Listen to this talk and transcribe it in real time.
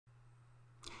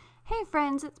Hey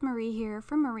friends, it's Marie here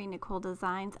from Nicole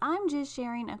Designs. I'm just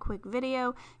sharing a quick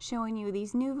video showing you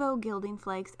these Nuvo Gilding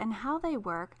Flakes and how they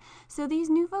work. So these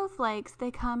Nuvo Flakes,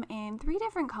 they come in 3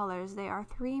 different colors. They are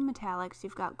 3 metallics.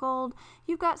 You've got gold,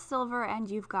 you've got silver,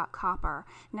 and you've got copper.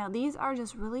 Now these are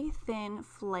just really thin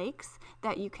flakes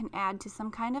that you can add to some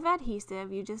kind of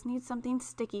adhesive. You just need something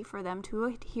sticky for them to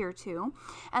adhere to.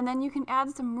 And then you can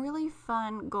add some really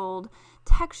fun gold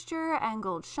texture and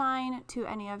gold shine to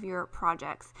any of your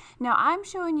projects. Now I'm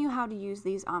showing you how to use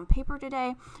these on paper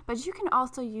today, but you can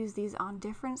also use these on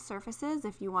different surfaces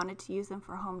if you wanted to use them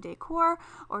for home decor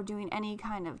or doing any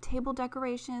kind of table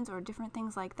decorations or different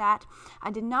things like that.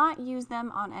 I did not use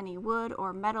them on any wood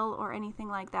or metal or anything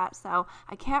like that, so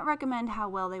I can't recommend how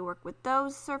well they work with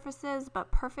those surfaces,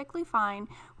 but perfectly fine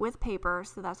with paper,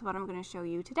 so that's what I'm going to show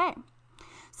you today.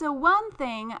 So one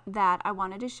thing that I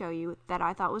wanted to show you that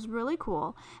I thought was really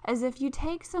cool is if you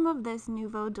take some of this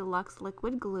Nuvo Deluxe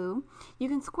liquid glue, you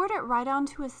can squirt it right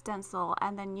onto a stencil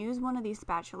and then use one of these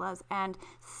spatulas and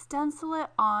stencil it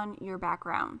on your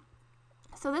background.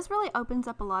 So this really opens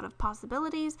up a lot of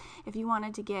possibilities if you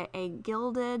wanted to get a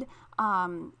gilded,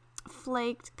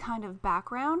 flaked kind of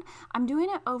background. I'm doing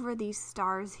it over these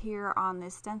stars here on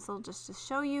this stencil just to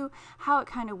show you how it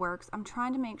kind of works. I'm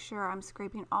trying to make sure I'm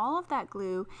scraping all of that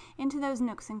glue into those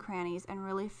nooks and crannies and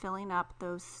really filling up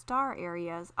those star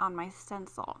areas on my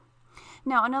stencil.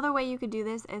 Now another way you could do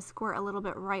this is squirt a little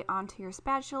bit right onto your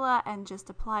spatula and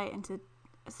just apply it into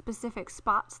specific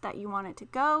spots that you want it to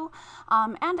go.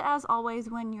 And as always,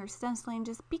 when you're stenciling,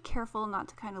 just be careful not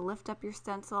to kind of lift up your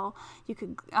stencil. You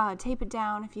could tape it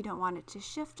down if you don't want it to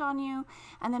shift on you.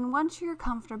 And then once you're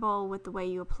comfortable with the way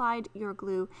you applied your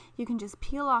glue, you can just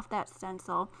peel off that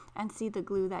stencil and see the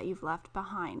glue that you've left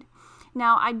behind.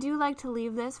 Now I do like to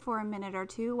leave this for a minute or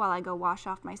two while I go wash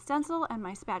off my stencil and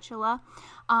my spatula.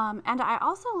 And I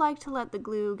also like to let the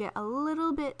glue get a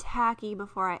little bit tacky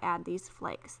before I add these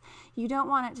flakes. You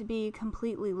don't want it to be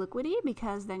completely liquidy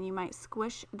because then you might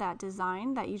squish that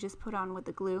design that you just put on with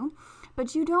the glue.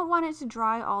 But you don't want it to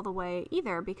dry all the way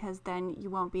either because then you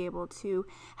won't be able to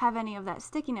have any of that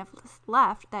stickiness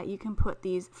left that you can put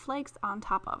these flakes on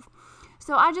top of.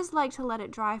 So I just like to let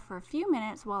it dry for a few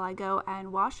minutes while I go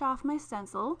and wash off my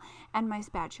stencil and my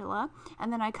spatula,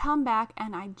 and then I come back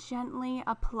and I gently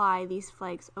apply these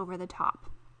flakes over the top.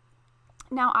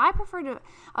 Now I prefer to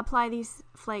apply these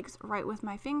flakes right with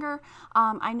my finger.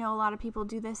 I know a lot of people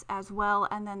do this as well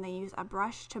and then they use a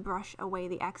brush to brush away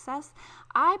the excess.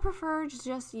 I prefer to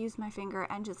just use my finger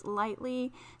and just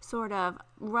lightly sort of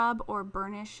rub or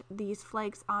burnish these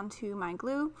flakes onto my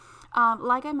glue.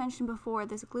 Like I mentioned before,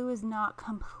 this glue is not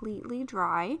completely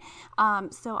dry,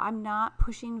 so I'm not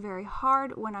pushing very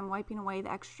hard when I'm wiping away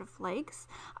the extra flakes.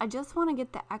 I just want to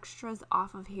get the extras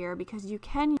off of here because you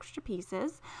can use extra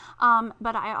pieces.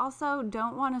 But I also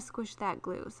don't want to squish that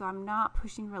glue, so I'm not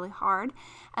pushing really hard.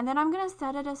 And then I'm going to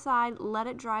set it aside, let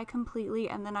it dry completely,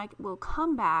 and then I will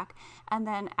come back and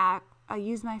then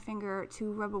use my finger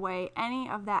to rub away any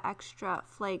of that extra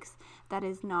flakes that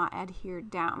is not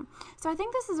adhered down. So I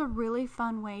think this is a really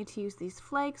fun way to use these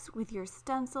flakes with your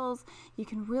stencils. You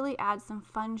can really add some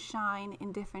fun shine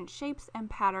in different shapes and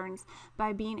patterns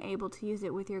by being able to use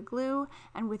it with your glue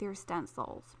and with your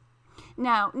stencils.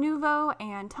 Now, Nuvo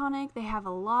and Tonic, they have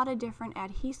a lot of different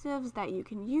adhesives that you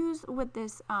can use with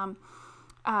this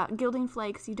gilding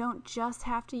flakes. You don't just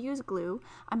have to use glue.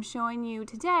 I'm showing you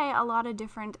today a lot of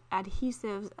different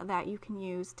adhesives that you can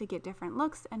use to get different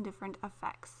looks and different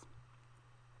effects.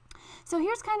 So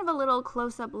here's kind of a little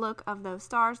close-up look of those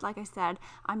stars. Like I said,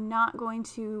 I'm not going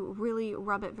to really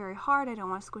rub it very hard. I don't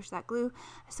want to squish that glue.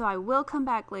 So I will come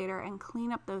back later and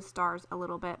clean up those stars a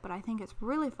little bit, but I think it's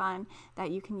really fun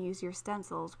that you can use your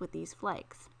stencils with these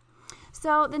flakes.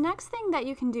 So the next thing that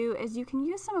you can do is you can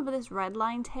use some of this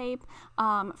Redline tape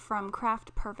from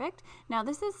Craft Perfect. Now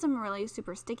this is some really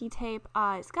super sticky tape.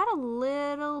 It's got a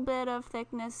little bit of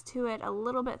thickness to it, a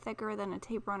little bit thicker than a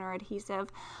tape runner adhesive,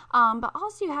 but all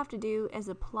you have to do is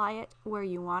apply it where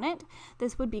you want it.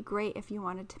 This would be great if you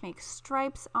wanted to make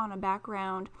stripes on a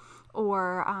background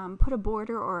or put a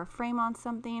border or a frame on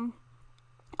something.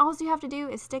 All you have to do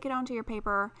is stick it onto your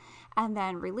paper and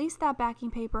then release that backing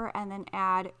paper and then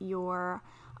add your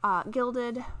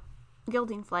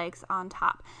gilding flakes on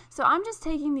top. So I'm just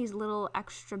taking these little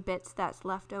extra bits that's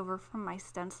left over from my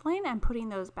stenciling and putting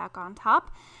those back on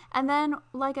top. And then,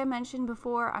 like I mentioned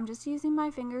before, I'm just using my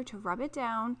finger to rub it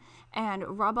down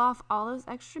and rub off all those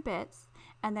extra bits.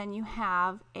 And then you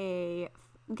have a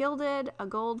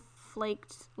gold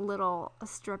flaked little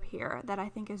strip here that I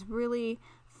think is really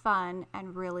fun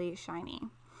and really shiny.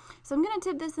 So I'm going to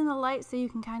tip this in the light so you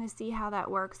can kind of see how that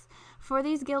works. For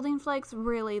these gilding flakes,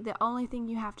 really the only thing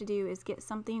you have to do is get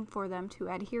something for them to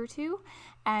adhere to,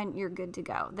 and you're good to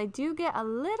go. They do get a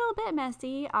little bit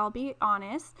messy, I'll be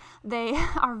honest. They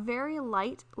are very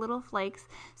light little flakes,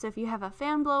 so if you have a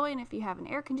fan blowing, if you have an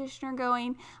air conditioner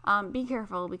going, be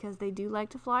careful because they do like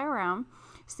to fly around.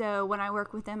 So when I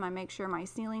work with them, I make sure my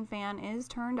ceiling fan is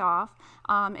turned off.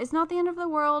 It's not the end of the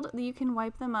world. You can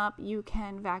wipe them up, you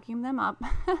can vacuum them up.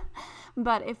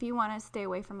 But if you want to stay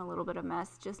away from a little bit of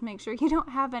mess, just make sure you don't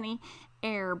have any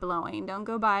air blowing. Don't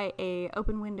go by an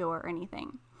open window or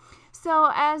anything. So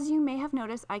as you may have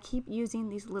noticed, I keep using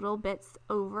these little bits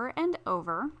over and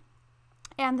over.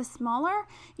 And the smaller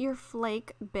your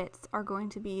flake bits are going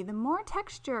to be, the more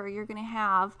texture you're going to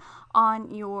have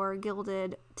on your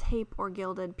gilded tape or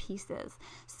gilded pieces.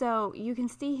 So you can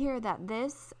see here that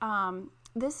this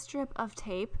strip of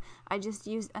tape, I just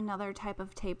used another type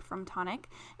of tape from Tonic.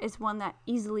 It's one that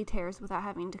easily tears without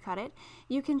having to cut it.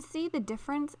 You can see the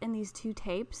difference in these two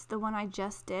tapes. The one I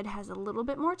just did has a little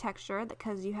bit more texture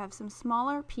because you have some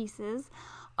smaller pieces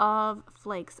of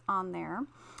flakes on there.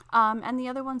 And the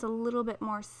other one's a little bit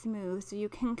more smooth, so you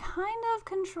can kind of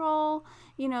control,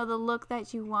 you know, the look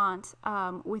that you want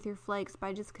with your flakes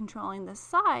by just controlling the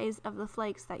size of the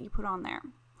flakes that you put on there.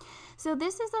 So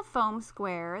this is a foam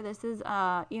square. This is,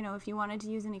 you know, if you wanted to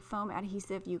use any foam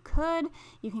adhesive, you could.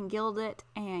 You can gild it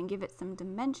and give it some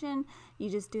dimension. You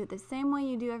just do it the same way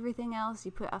you do everything else.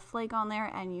 You put a flake on there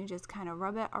and you just kind of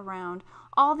rub it around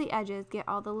all the edges, get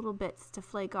all the little bits to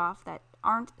flake off that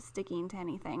aren't sticking to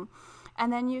anything.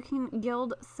 And then you can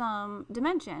gild some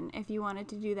dimension if you wanted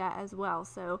to do that as well.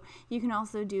 So you can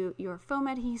also do your foam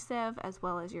adhesive as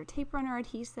well as your tape runner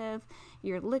adhesive,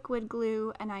 your liquid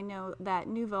glue, and I know that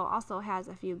Nuvo also has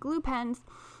a few glue pens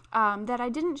that I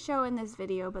didn't show in this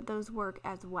video, but those work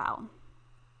as well.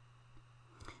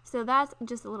 So that's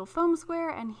just a little foam square,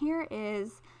 and here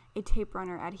is a tape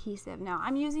runner adhesive. Now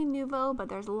I'm using Nuvo, but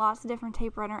there's lots of different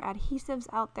tape runner adhesives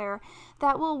out there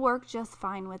that will work just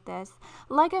fine with this.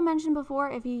 Like I mentioned before,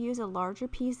 if you use a larger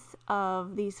piece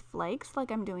of these flakes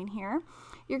like I'm doing here,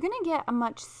 you're going to get a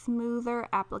much smoother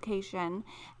application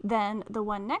than the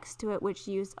one next to it, which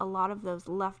used a lot of those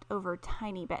leftover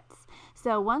tiny bits.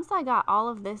 So once I got all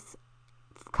of this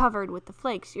covered with the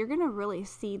flakes, you're going to really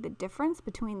see the difference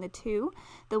between the two.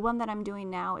 The one that I'm doing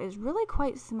now is really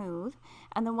quite smooth,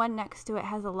 and the one next to it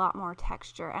has a lot more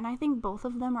texture, and I think both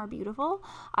of them are beautiful.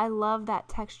 I love that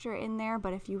texture in there,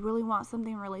 but if you really want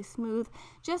something really smooth,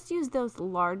 just use those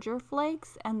larger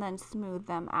flakes and then smooth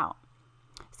them out.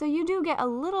 So you do get a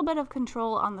little bit of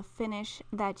control on the finish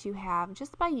that you have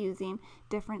just by using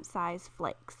different size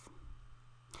flakes.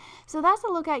 So that's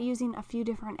a look at using a few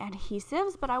different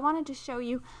adhesives, but I wanted to show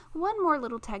you one more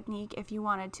little technique if you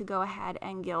wanted to go ahead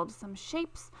and gild some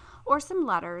shapes or some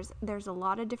letters. There's a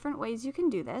lot of different ways you can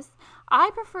do this.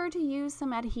 I prefer to use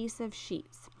some adhesive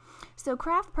sheets. So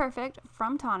Craft Perfect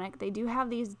from Tonic, they do have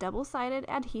these double-sided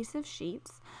adhesive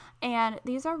sheets, and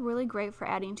these are really great for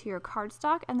adding to your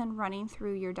cardstock and then running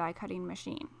through your die cutting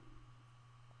machine.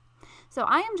 So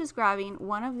I am just grabbing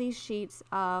one of these sheets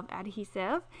of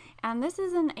adhesive, and this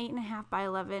is an 8.5 by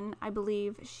 11, I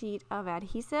believe, sheet of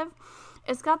adhesive.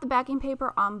 It's got the backing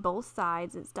paper on both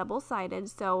sides. It's double-sided,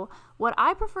 so what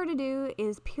I prefer to do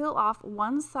is peel off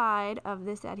one side of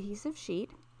this adhesive sheet,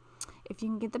 if you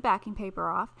can get the backing paper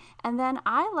off, and then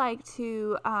I like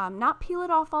to not peel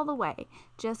it off all the way,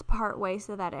 just part way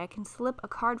so that I can slip a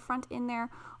card front in there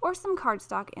or some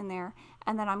cardstock in there,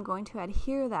 and then I'm going to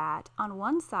adhere that on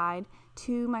one side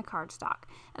to my cardstock,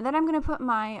 and then I'm going to put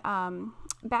my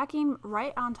backing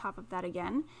right on top of that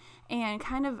again and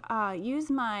kind of use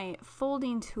my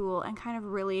folding tool and kind of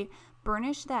really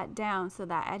burnish that down so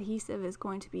that adhesive is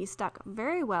going to be stuck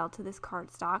very well to this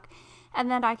cardstock, and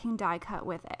then I can die cut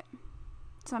with it.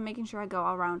 So I'm making sure I go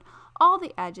around all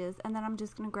the edges, and then I'm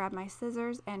just going to grab my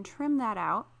scissors and trim that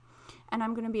out, and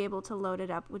I'm going to be able to load it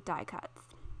up with die cuts.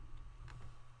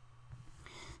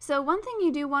 So one thing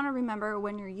you do want to remember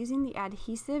when you're using the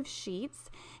adhesive sheets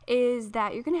is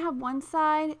that you're going to have one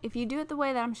side, if you do it the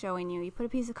way that I'm showing you, you put a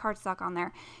piece of cardstock on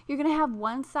there, you're going to have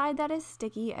one side that is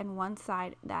sticky and one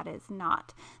side that is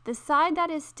not. The side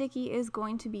that is sticky is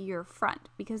going to be your front,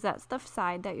 because that's the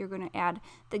side that you're going to add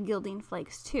the gilding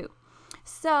flakes to.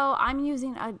 So I'm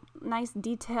using a nice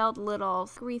detailed little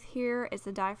wreath here. It's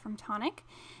a die from Tonic,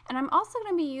 and I'm also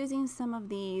going to be using some of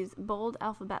these bold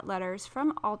alphabet letters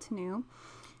from Altenew.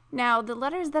 Now the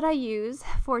letters that I use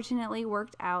fortunately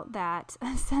worked out that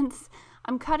since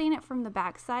I'm cutting it from the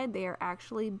back side. They are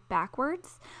actually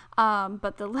backwards,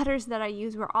 but the letters that I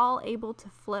use were all able to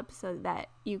flip so that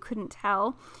you couldn't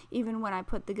tell, even when I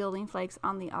put the gilding flakes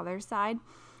on the other side.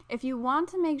 If you want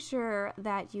to make sure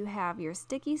that you have your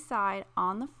sticky side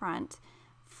on the front,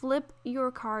 flip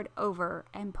your card over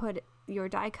and put your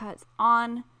die cuts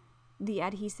on the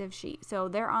adhesive sheet. So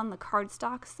they're on the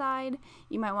cardstock side.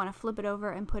 You might want to flip it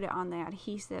over and put it on the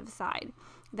adhesive side.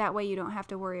 That way you don't have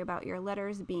to worry about your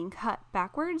letters being cut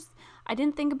backwards. I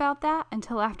didn't think about that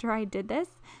until after I did this,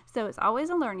 so it's always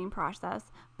a learning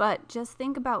process, but just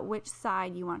think about which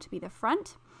side you want to be the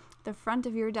front. The front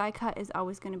of your die cut is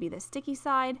always going to be the sticky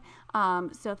side,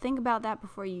 so think about that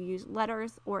before you use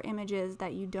letters or images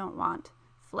that you don't want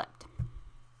flipped.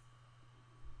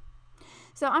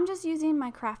 So I'm just using my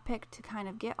craft pick to kind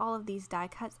of get all of these die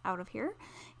cuts out of here.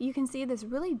 You can see this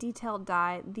really detailed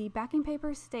die. The backing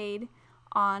paper stayed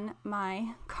on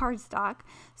my cardstock,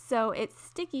 so it's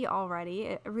sticky already.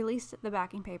 It released the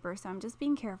backing paper, so I'm just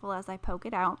being careful as I poke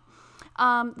it out.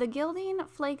 The gilding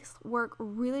flakes work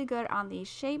really good on these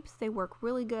shapes. They work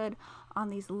really good on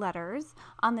these letters.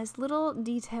 On this little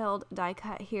detailed die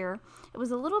cut here, it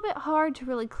was a little bit hard to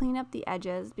really clean up the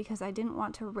edges because I didn't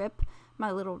want to rip my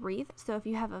little wreath. So if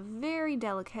you have a very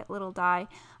delicate little die,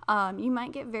 you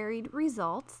might get varied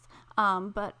results,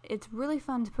 but it's really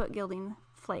fun to put gilding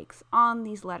flakes on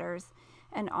these letters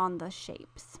and on the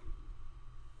shapes.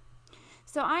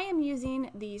 So I am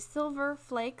using the silver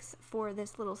flakes for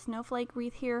this little snowflake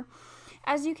wreath here.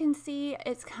 As you can see,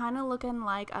 it's kind of looking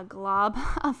like a glob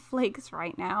of flakes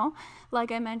right now.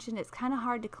 Like I mentioned, it's kind of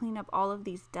hard to clean up all of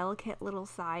these delicate little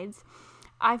sides.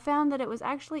 I found that it was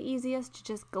actually easiest to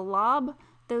just glob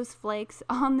those flakes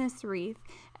on this wreath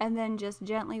and then just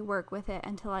gently work with it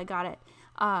until I got it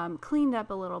cleaned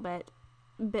up a little bit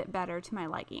better to my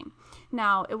liking.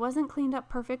 Now, it wasn't cleaned up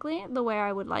perfectly the way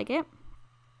I would like it.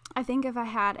 I think if I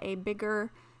had a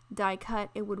bigger die cut,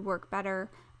 it would work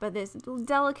better, but this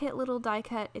delicate little die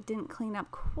cut, it didn't clean up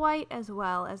quite as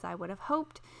well as I would have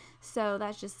hoped. So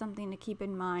that's just something to keep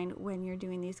in mind when you're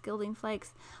doing these gilding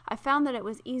flakes. I found that it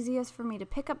was easiest for me to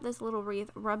pick up this little wreath,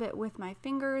 rub it with my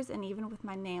fingers and even with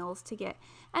my nails to get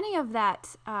any of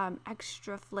that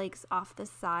extra flakes off the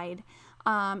side.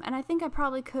 And I think I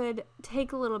probably could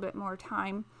take a little bit more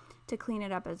time to clean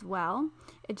it up as well.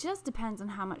 It just depends on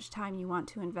how much time you want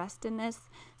to invest in this.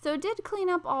 So it did clean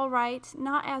up all right,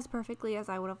 not as perfectly as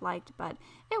I would have liked, but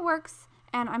it works,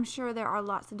 and I'm sure there are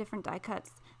lots of different die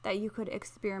cuts that you could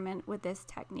experiment with this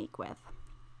technique with.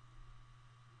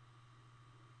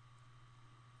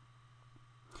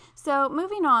 So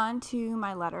moving on to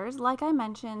my letters, like I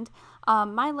mentioned,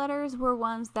 my letters were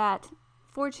ones that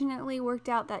fortunately worked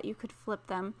out that you could flip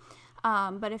them.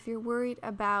 But if you're worried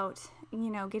about,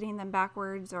 getting them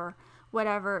backwards or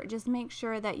whatever, just make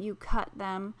sure that you cut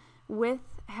them with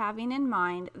having in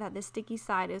mind that the sticky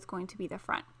side is going to be the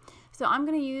front. So I'm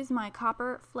going to use my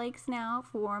copper flakes now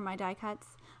for my die cuts.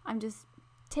 I'm just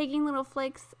taking little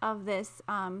flakes of this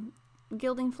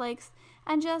gilding flakes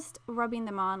and just rubbing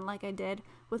them on like I did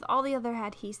with all the other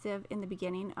adhesive in the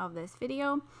beginning of this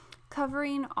video,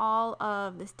 covering all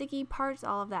of the sticky parts,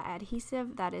 all of that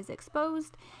adhesive that is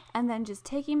exposed, and then just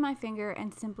taking my finger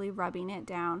and simply rubbing it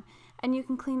down. And you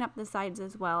can clean up the sides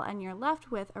as well, and you're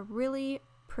left with a really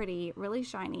pretty, really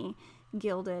shiny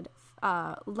gilded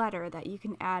letter that you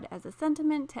can add as a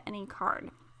sentiment to any card.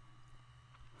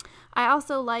 I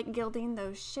also like gilding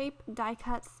those shape die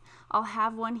cuts. I'll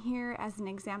have one here as an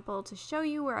example to show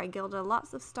you where I gilded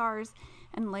lots of stars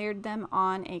and layered them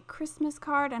on a Christmas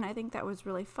card, and I think that was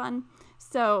really fun.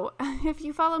 So if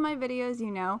you follow my videos,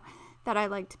 you know that I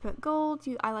like to put gold,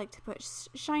 I like to put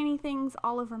shiny things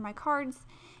all over my cards,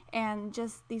 and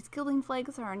just these gilding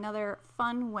flakes are another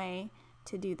fun way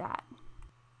to do that.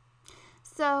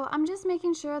 So I'm just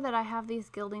making sure that I have these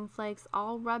gilding flakes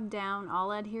all rubbed down,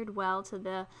 all adhered well to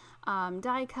the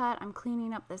die cut. I'm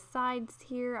cleaning up the sides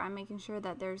here. I'm making sure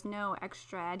that there's no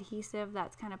extra adhesive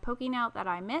that's kind of poking out that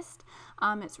I missed.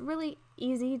 It's really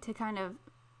easy to kind of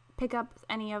pick up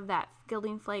any of that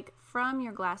gilding flake from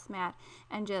your glass mat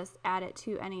and just add it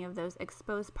to any of those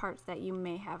exposed parts that you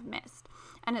may have missed.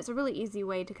 And it's a really easy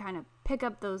way to kind of pick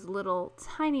up those little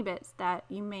tiny bits that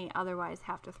you may otherwise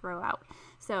have to throw out.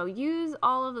 So use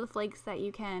all of the flakes that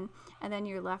you can, and then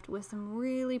you're left with some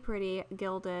really pretty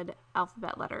gilded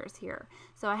alphabet letters here.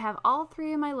 So I have all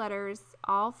three of my letters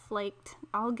all flaked,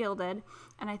 all gilded,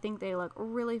 and I think they look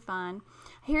really fun.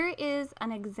 Here is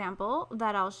an example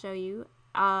that I'll show you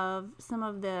of some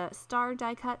of the star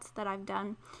die cuts that I've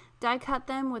done. die cut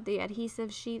them with the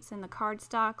adhesive sheets and the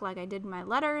cardstock like I did my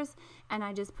letters, and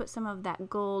I just put some of that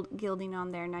gold gilding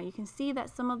on there. Now you can see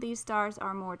that some of these stars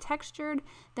are more textured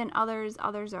than others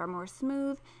are more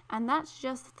smooth, and that's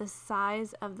just the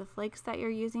size of the flakes that you're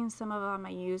using. Some of them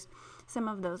I used some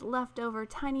of those leftover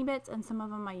tiny bits, and some of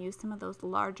them I used some of those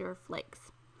larger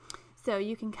flakes. So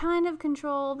you can kind of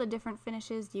control the different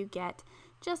finishes you get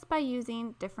just by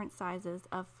using different sizes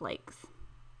of flakes.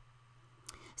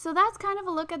 So that's kind of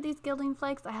a look at these gilding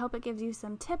flakes. I hope it gives you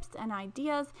some tips and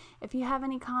ideas. If you have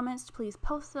any comments, please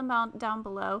post them down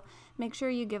below. Make sure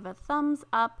you give a thumbs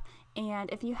up,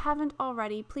 and if you haven't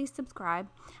already, please subscribe.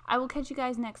 I will catch you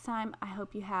guys next time. I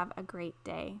hope you have a great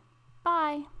day.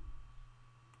 Bye!